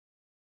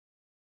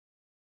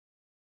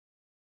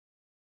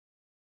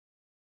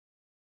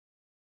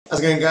How's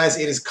it going, guys?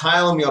 It is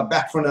Kyle and we are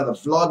back for another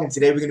vlog, and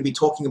today we're going to be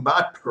talking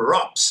about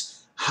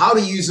props. How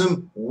to use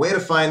them, where to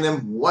find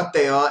them, what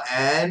they are,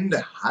 and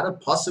how to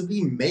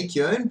possibly make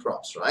your own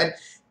props, right?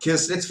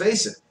 Because let's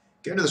face it,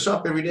 going to the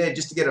shop every day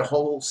just to get a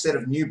whole set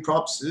of new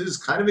props is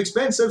kind of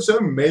expensive, so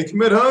make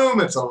them at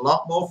home. It's a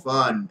lot more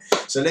fun.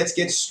 So let's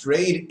get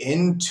straight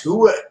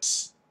into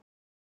it.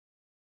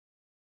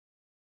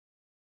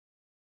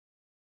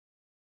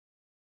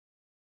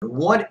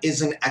 What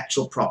is an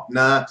actual prop?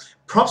 Now,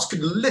 props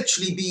could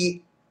literally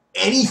be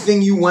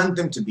anything you want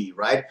them to be,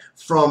 right?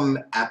 From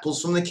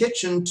apples from the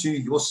kitchen to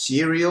your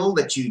cereal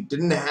that you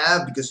didn't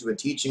have because you were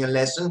teaching a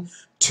lesson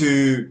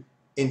to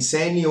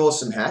insanely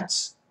awesome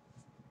hats.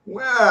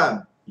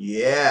 Well,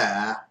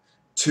 yeah,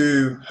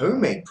 to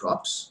homemade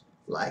props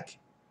like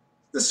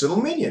this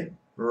little minion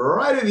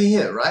right over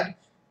here, right?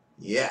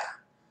 Yeah.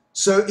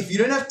 So if you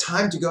don't have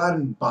time to go out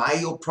and buy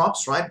your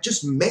props, right,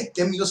 just make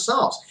them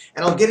yourselves.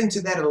 And I'll get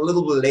into that a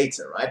little bit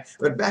later, right?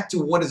 But back to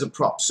what is a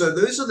prop. So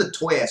those are the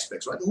toy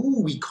aspects, right?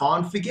 Ooh, we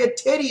can't forget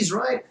teddies,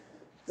 right?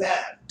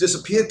 That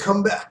disappear,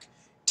 come back.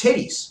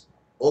 Teddies,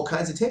 all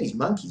kinds of teddies,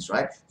 monkeys,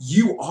 right?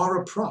 You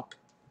are a prop.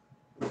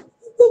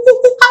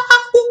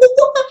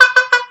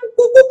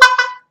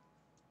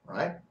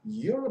 Right?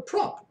 You're a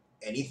prop.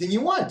 Anything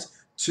you want.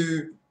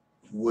 To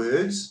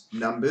words,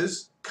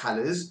 numbers,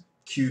 colors,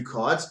 cue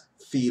cards,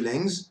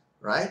 feelings,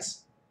 right?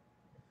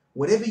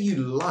 Whatever you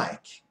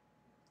like,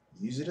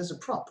 use it as a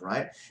prop,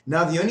 right?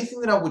 Now, the only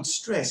thing that I would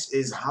stress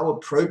is how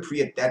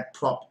appropriate that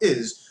prop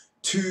is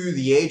to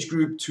the age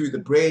group, to the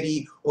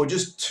Brady, or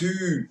just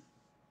to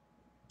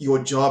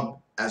your job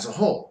as a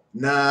whole.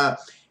 Now,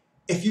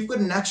 if you've got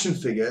an action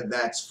figure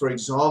that's, for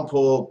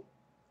example,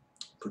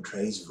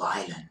 portrays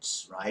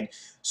violence, right?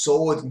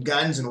 Swords and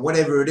guns and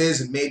whatever it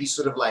is, and maybe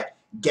sort of like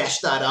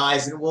gashed out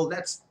eyes, and well,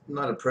 that's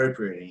not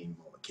appropriate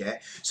anymore. Okay,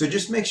 so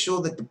just make sure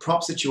that the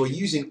props that you are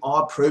using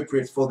are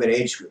appropriate for that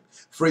age group.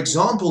 For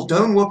example,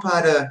 don't whip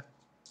out a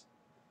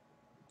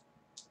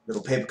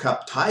little paper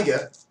cup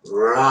tiger.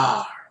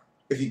 Rawr.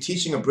 If you're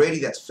teaching a Brady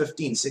that's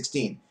 15,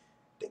 16,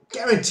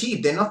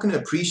 guaranteed they're not going to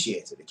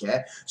appreciate it.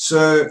 Okay,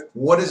 so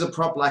what is a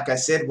prop? Like I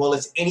said, well,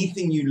 it's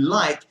anything you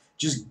like.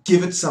 Just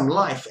give it some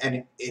life and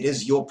it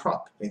is your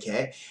prop,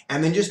 okay?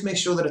 And then just make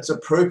sure that it's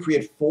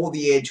appropriate for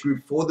the age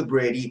group, for the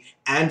Brady,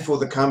 and for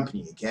the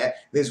company, okay?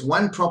 There's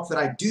one prop that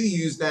I do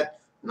use that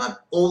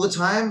not all the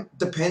time,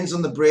 depends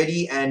on the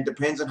Brady and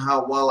depends on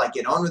how well I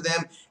get on with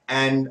them,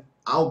 and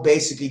I'll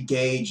basically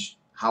gauge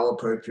how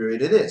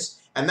appropriate it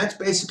is. And that's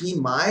basically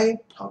my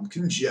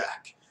Pumpkin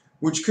Jack,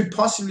 which could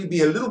possibly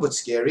be a little bit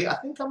scary. I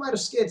think I might have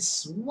scared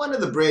one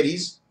of the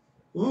Bradys,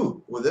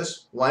 with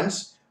this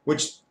once,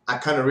 which I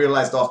kind of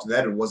realized after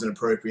that it wasn't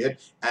appropriate,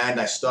 and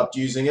I stopped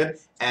using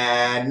it,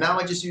 and now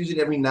I just use it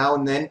every now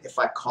and then if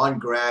I can't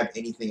grab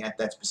anything at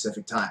that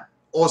specific time.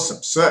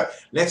 Awesome. So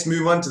let's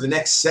move on to the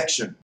next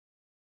section.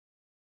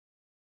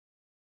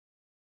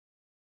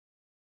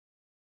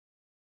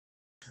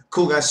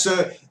 Cool, guys.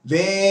 So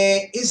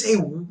there is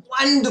a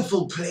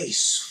wonderful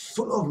place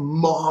full of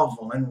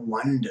marvel and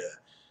wonder.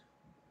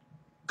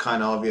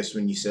 Kind of obvious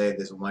when you say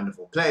there's a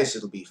wonderful place,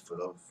 it'll be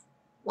full of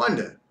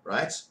wonder,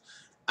 right?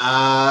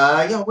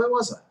 Yeah, where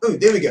was I? Oh,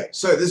 there we go.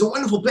 So there's a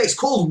wonderful place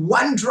called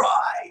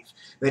OneDrive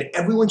that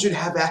everyone should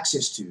have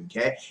access to,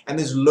 okay? And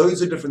there's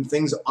loads of different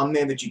things on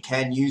there that you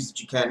can use, that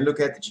you can look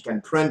at, that you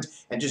can print,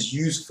 and just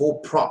use for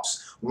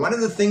props. One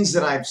of the things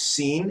that I've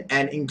seen,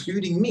 and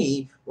including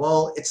me,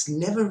 well, it's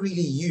never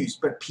really used,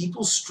 but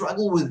people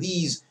struggle with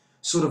these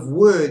sort of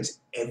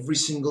words every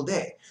single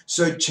day.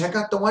 So check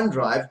out the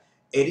OneDrive.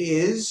 It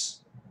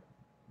is,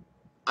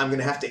 I'm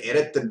going to have to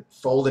edit the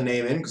folder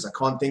name in because I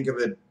can't think of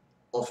it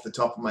off the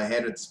top of my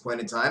head at this point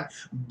in time.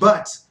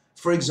 But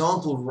for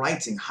example,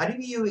 writing. How do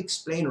you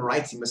explain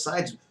writing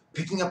besides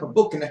picking up a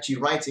book and actually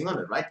writing on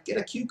it, right? Get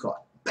a cue card.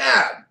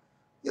 Bam!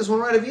 Here's one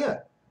right over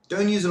here.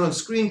 Don't use it on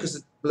screen because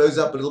it blows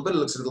up a little bit. It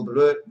looks a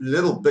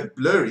little bit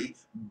blurry.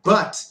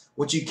 But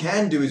what you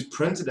can do is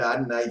print it out,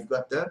 and now you've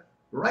got the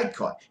write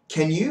card.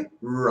 Can you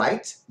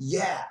write?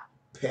 Yeah.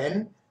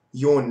 Pen,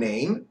 your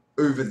name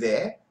over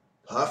there.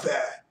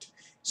 Perfect.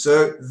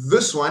 So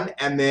this one,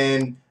 and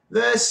then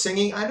the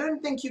singing. I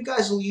don't think you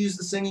guys will use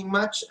the singing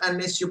much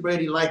unless your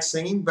Brady likes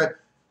singing, but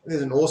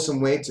there's an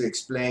awesome way to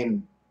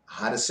explain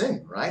how to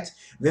sing, right?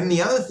 Then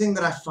the other thing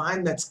that I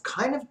find that's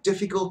kind of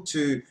difficult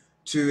to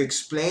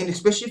explain,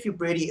 especially if your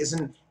Brady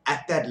isn't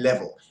at that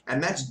level,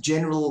 and that's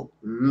general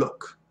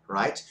look,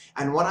 right?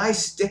 And what I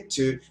stick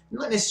to,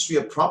 not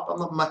necessarily a prop. I'm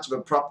not much of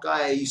a prop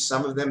guy. I use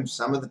some of them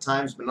some of the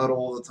times, but not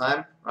all the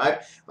time, right?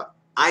 But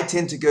I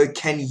tend to go,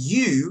 can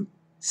you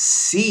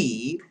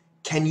see,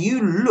 can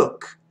you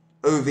look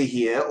over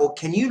here, or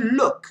can you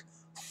look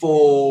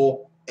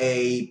for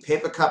a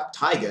paper cup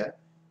tiger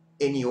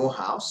in your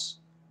house?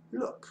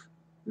 Look.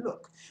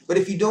 But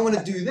if you don't want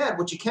to do that,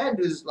 what you can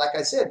do is, like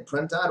I said,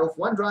 print out off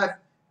OneDrive,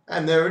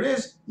 and there it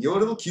is, your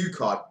little cue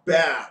card.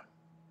 Bam!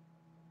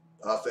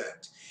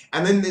 Perfect.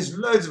 And then there's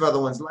loads of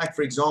other ones, like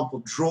for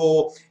example,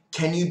 draw.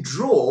 Can you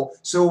draw?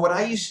 So what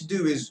I used to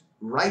do is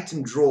write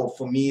and draw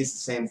for me is the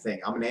same thing.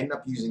 I'm going to end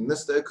up using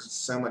this though because it's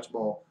so much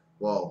more,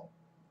 well,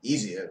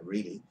 easier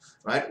really,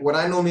 right? What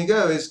I normally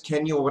go is,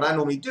 what I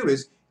normally do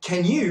is,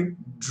 can you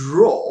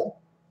draw?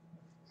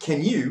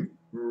 Can you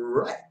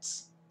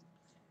write?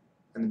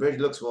 And the birdie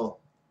looks, well,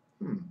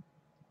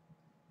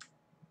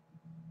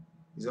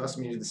 he's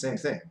asking me to do the same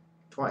thing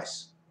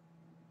twice.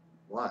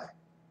 Why?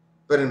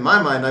 But in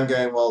my mind, I'm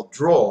going, well,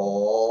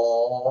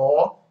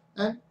 draw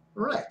and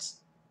write,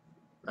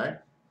 right?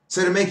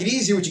 So to make it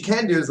easier, what you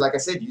can do is, like I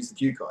said, use the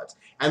cue cards.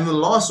 And the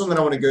last one that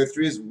I want to go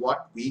through is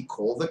what we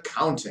call the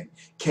counting.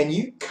 Can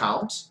you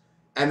count?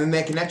 And then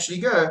they can actually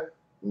go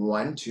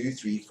 1, 2,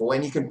 3, 4,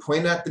 and you can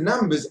point out the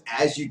numbers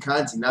as you're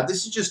counting. Now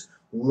this is just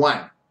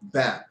 1,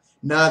 bam.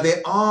 Now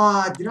there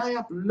are, did I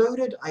upload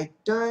it? I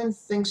don't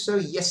think so.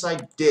 Yes, I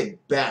did,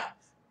 bam.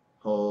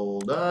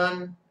 Hold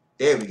on.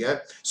 There we go.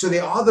 So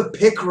there are the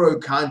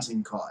Picaro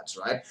counting cards,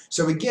 right?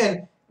 So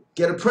again,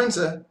 get a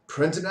printer,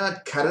 print it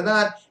out, cut it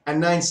out, and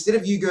now instead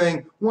of you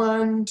going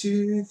 1,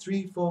 2,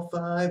 3, 4,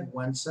 5,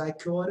 once I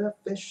caught a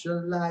fish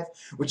alive,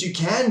 what you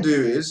can do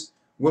is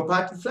whip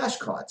out the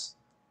flashcards.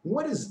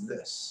 What is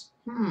this?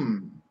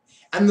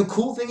 And the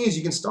cool thing is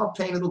you can start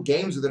playing little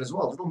games with it as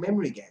well, little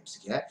memory games,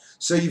 okay?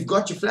 So you've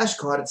got your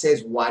flashcard, it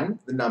says 1,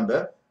 the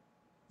number,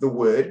 the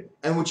word,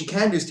 and what you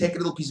can do is take a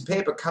little piece of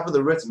paper, cover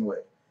the written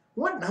word.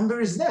 What number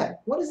is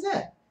that? What is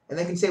that? And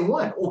they can say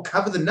 1, or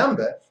cover the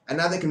number, and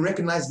now they can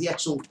recognize the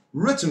actual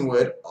written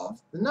word of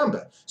the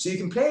number. So you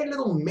can play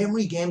little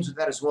memory games with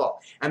that as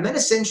well. And that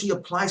essentially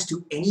applies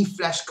to any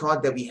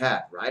flashcard that we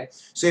have, right?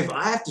 So if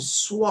I have to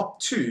swap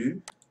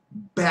to,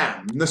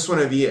 bam, this one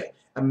over here,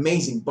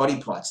 amazing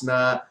body parts.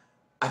 Now,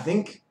 I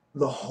think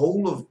the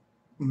whole of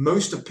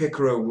most of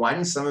Picaro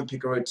 1, some of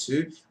Picaro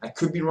 2, I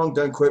could be wrong,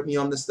 don't quote me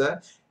on this though,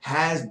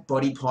 has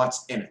body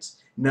parts in it.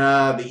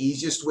 Now, the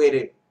easiest way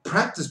to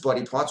practice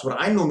body parts, what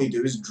I normally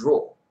do is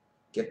draw.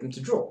 Get them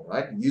to draw,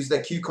 right? Use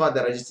that cue card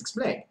that I just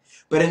explained.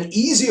 But an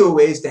easier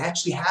way is to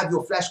actually have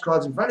your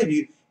flashcards in front of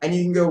you, and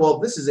you can go, well,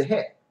 this is a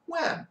head,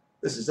 wham.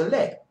 This is a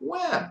leg,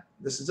 wham.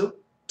 This is a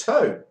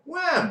toe,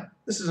 wham.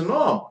 This is an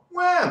arm,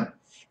 wham.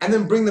 And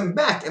then bring them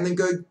back and then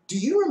go, do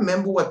you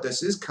remember what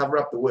this is? Cover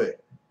up the word.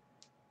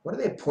 What are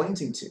they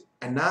pointing to?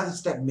 And now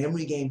it's that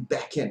memory game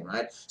back in,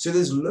 right? So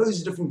there's loads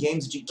of different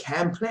games that you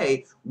can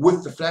play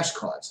with the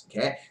flashcards,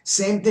 okay?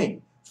 Same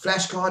thing.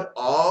 Flashcard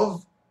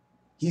of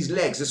his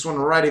legs. This one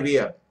right over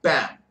here.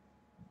 Bam.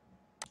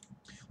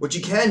 What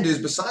you can do is,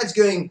 besides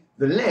going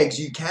the legs,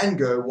 you can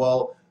go,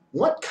 well,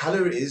 what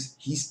color is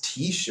his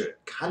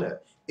t-shirt?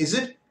 Color. Is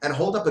it? And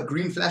hold up a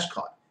green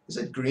flashcard. Is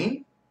it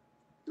green?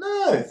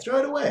 No. Throw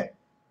it away.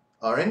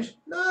 Orange?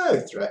 No.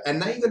 Throw it. And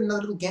now you've got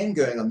another little game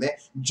going on there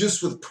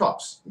just with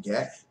props.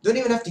 Okay? Don't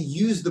even have to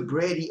use the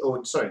Brady,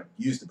 or sorry,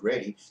 use the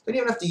Brady. Don't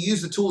even have to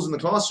use the tools in the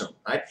classroom,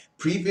 right?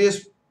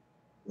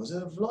 Was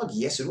it a vlog?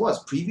 Yes, it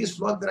was. Previous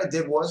vlog that I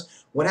did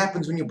was what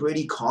happens when your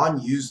Brady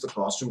can't use the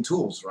classroom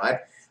tools, right?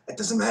 It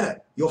doesn't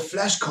matter. Your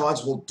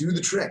flashcards will do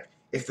the trick.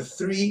 If the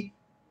 3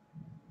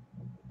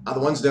 other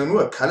ones don't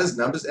work, colors,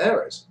 numbers,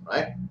 arrows,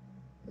 right?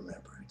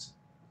 Remember it.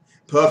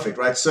 Perfect,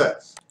 right? So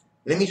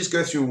let me just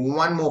go through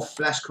one more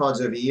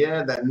flashcards over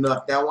here.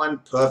 Not that one.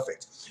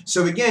 Perfect.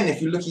 So again, if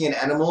you're looking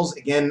at animals,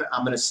 again,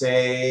 I'm going to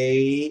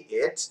say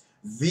it.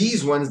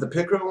 These ones, the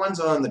Picaro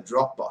ones, are on the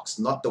Dropbox,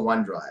 not the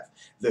OneDrive.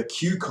 The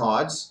cue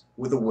cards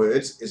with the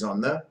words is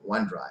on the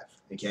OneDrive.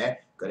 Okay?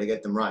 Got to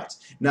get them right.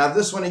 Now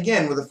this one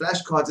again, with the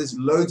flashcards, there's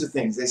loads of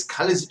things. There's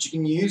colors that you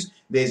can use,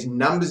 there's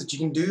numbers that you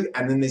can do,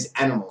 and then there's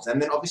animals. And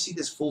then obviously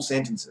there's full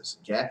sentences.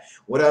 Okay?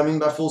 What do I mean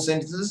by full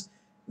sentences?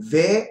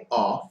 There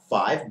are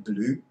 5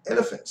 blue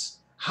elephants.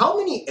 How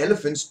many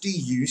elephants do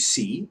you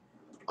see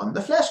on the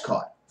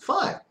flashcard?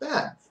 5.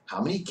 Bam.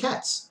 How many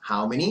cats?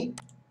 How many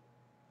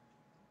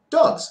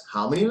dogs?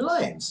 How many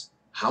lions?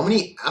 How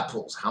many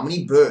apples? How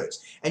many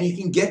birds? And you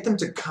can get them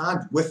to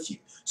count with you.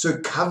 So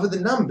cover the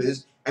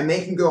numbers, and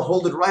they can go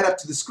hold it right up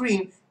to the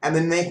screen, and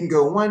then they can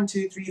go 1,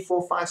 2, 3,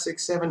 4, 5,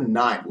 6, 7,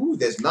 9. Ooh,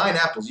 there's 9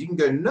 apples. You can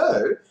go,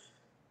 no,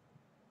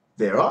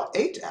 there are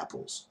 8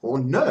 apples. Or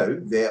no,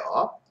 there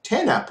are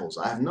 10 apples.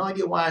 I have no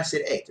idea why I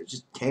said 8. It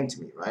just came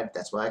to me, right?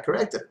 That's why I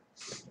corrected it.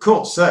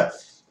 Cool. So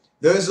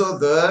those are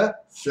the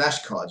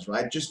flashcards,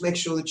 right? Just make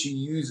sure that you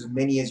use as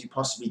many as you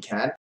possibly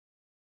can.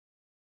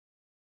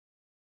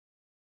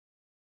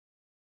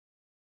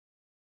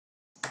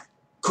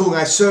 Cool,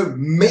 guys. So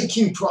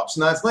making props.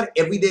 Now, it's not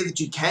every day that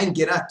you can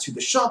get out to the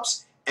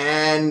shops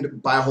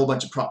and buy a whole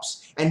bunch of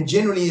props. And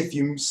generally, if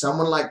you're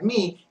someone like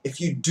me,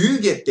 if you do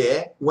get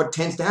there, what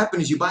tends to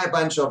happen is you buy a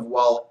bunch of,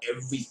 well,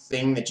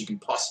 everything that you can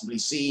possibly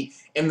see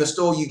in the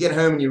store. You get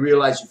home and you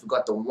realize you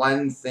forgot the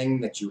one thing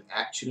that you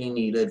actually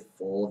needed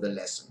for the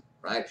lesson,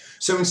 right?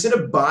 So instead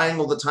of buying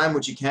all the time,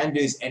 what you can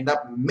do is end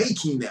up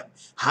making them.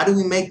 How do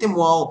we make them?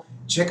 Well,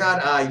 check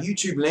out our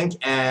YouTube link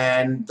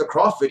and the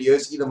craft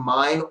videos, either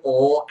mine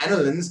or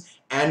Annalyn's,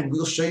 and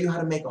we'll show you how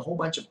to make a whole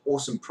bunch of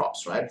awesome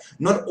props, right?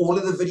 Not all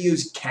of the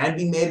videos can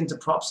be made into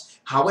props.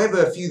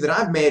 However, a few that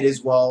I've made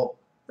is, well,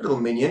 a little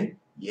minion.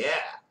 Yeah.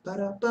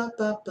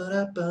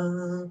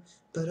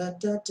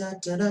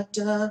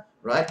 Ba-da-da-da-da-da-da.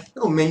 Right?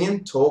 Little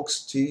minion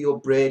talks to your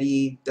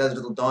Brady, does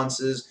little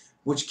dances.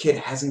 Which kid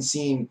hasn't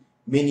seen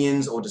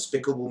Minions or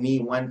Despicable Me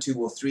 1, 2,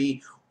 or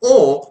 3?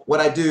 Or what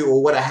I do,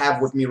 or what I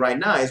have with me right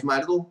now, is my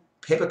little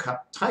Pepper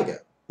Cup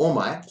tiger, or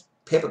my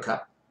Pepper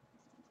Cup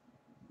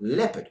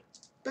leopard.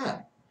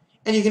 Bam.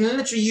 And you can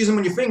literally use them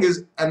on your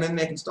fingers, and then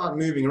they can start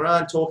moving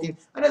around, talking.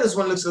 I know this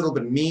one looks a little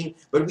bit mean,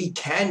 but we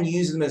can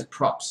use them as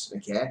props,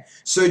 okay?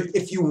 So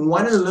if you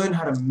want to learn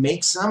how to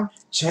make some,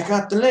 check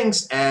out the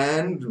links,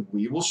 and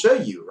we will show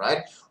you,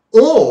 right?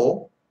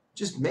 Or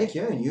just make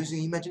your own, use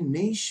your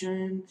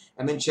imagination,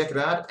 and then check it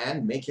out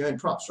and make your own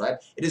props, right?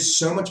 It is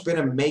so much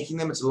better making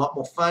them. It's a lot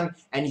more fun,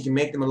 and you can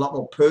make them a lot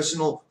more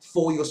personal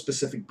for your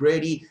specific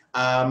Brady.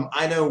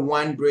 I know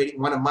one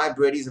of my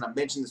Brady's, and I've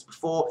mentioned this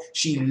before,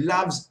 she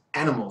loves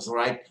animals, all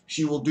right?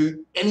 She will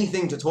do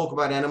anything to talk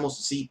about animals,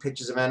 to see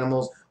pictures of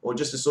animals, or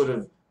just to sort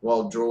of,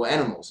 well, draw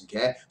animals,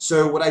 okay?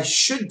 So what I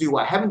should do,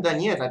 I haven't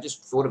done yet, I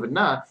just thought of it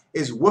now,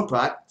 is whip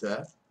out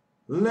the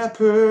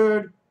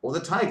leopard or the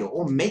tiger,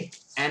 or make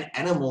an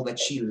animal that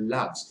she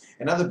loves.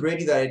 Another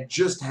Brady that I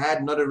just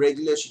had, not a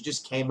regular, she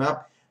just came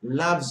up,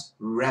 loves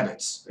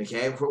rabbits,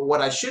 okay?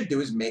 What I should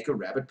do is make a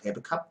rabbit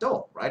Pepper Cup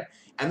doll, right?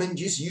 And then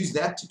just use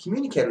that to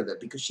communicate with her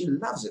because she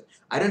loves it.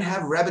 I don't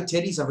have rabbit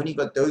teddies, I've only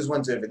got those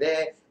ones over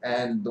there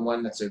and the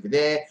one that's over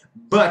there,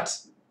 but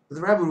the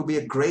rabbit will be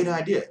a great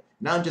idea.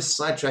 Now I'm just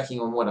sidetracking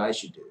on what I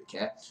should do,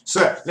 okay?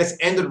 So let's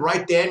end it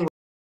right there.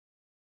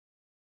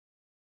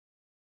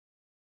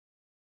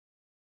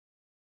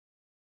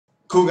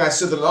 Cool, guys.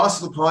 So the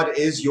last little part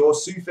is your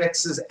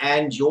suffixes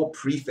and your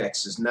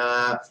prefixes.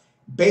 Now,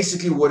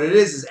 basically what it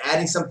is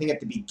adding something at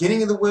the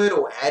beginning of the word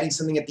or adding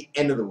something at the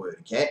end of the word,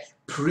 okay?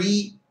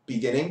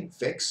 Beginning,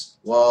 fix,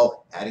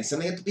 while adding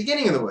something at the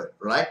beginning of the word,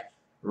 right?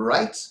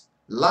 Right,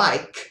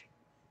 like,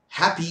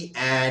 happy,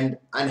 and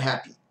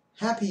unhappy.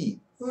 Happy,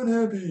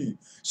 unhappy.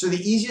 So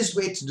the easiest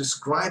way to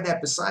describe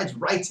that, besides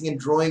writing and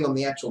drawing on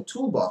the actual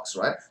toolbox,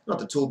 right? Not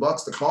the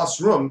toolbox, the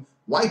classroom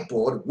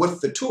whiteboard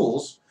with the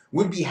tools,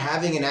 would be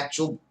having an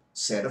actual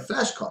set of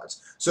flashcards.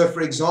 So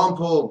for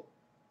example,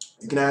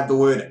 you can have the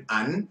word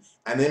un,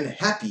 and then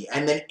happy,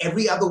 and then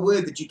every other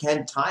word that you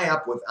can tie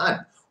up with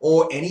un,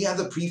 or any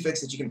other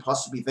prefix that you can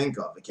possibly think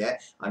of, okay?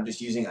 I'm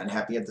just using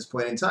unhappy at this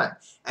point in time.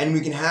 And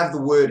we can have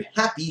the word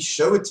happy,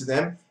 show it to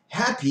them,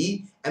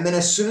 happy, and then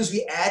as soon as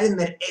we add in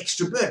that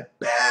extra bit,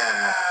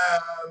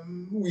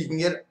 bam, we can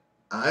get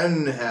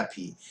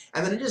unhappy.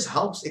 And then it just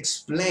helps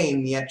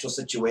explain the actual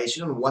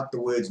situation and what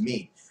the words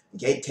mean.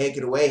 Okay, take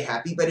it away,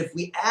 happy, but if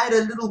we add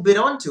a little bit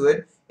onto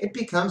it, it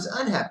becomes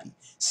unhappy.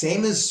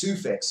 Same as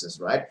suffixes,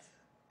 right?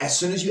 As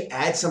soon as you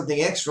add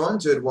something extra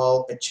onto it,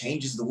 well, it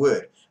changes the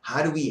word.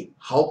 How do we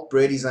help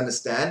Brady's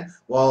understand?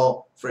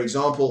 Well, for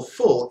example,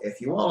 full, if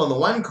you will, on the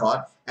one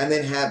card, and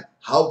then have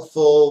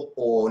helpful,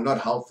 or not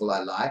helpful,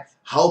 I lie,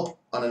 help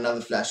on another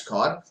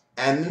flashcard,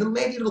 and then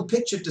maybe a little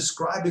picture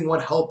describing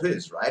what help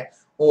is, right?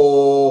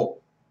 Or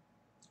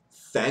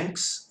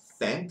thanks,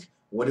 thank,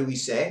 what do we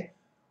say?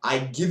 I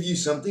give you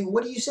something,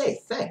 what do you say?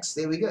 Thanks.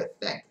 There we go.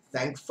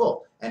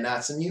 Thankful. And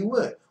that's a new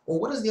word. Or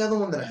what is the other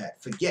one that I had?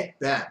 Forget.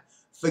 Bam.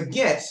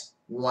 Forget,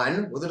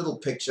 one, with a little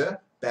picture.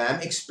 Bam.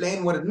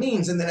 Explain what it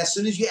means. And then as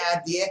soon as you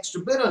add the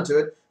extra bit onto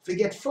it,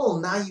 forgetful.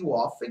 Now you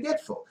are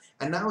forgetful.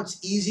 And now it's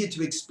easier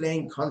to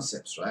explain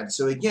concepts, right?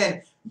 So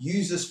again,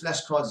 use this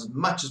flashcards as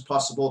much as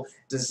possible.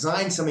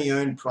 Design some of your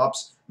own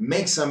props.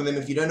 Make some of them.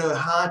 If you don't know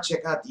how,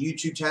 check out the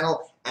YouTube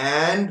channel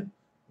and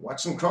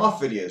watch some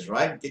craft videos,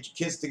 right? Get your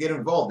kids to get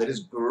involved. It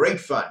is great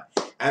fun.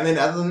 And then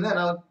other than that,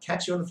 I'll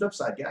catch you on the flip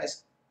side,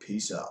 guys.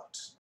 Peace out.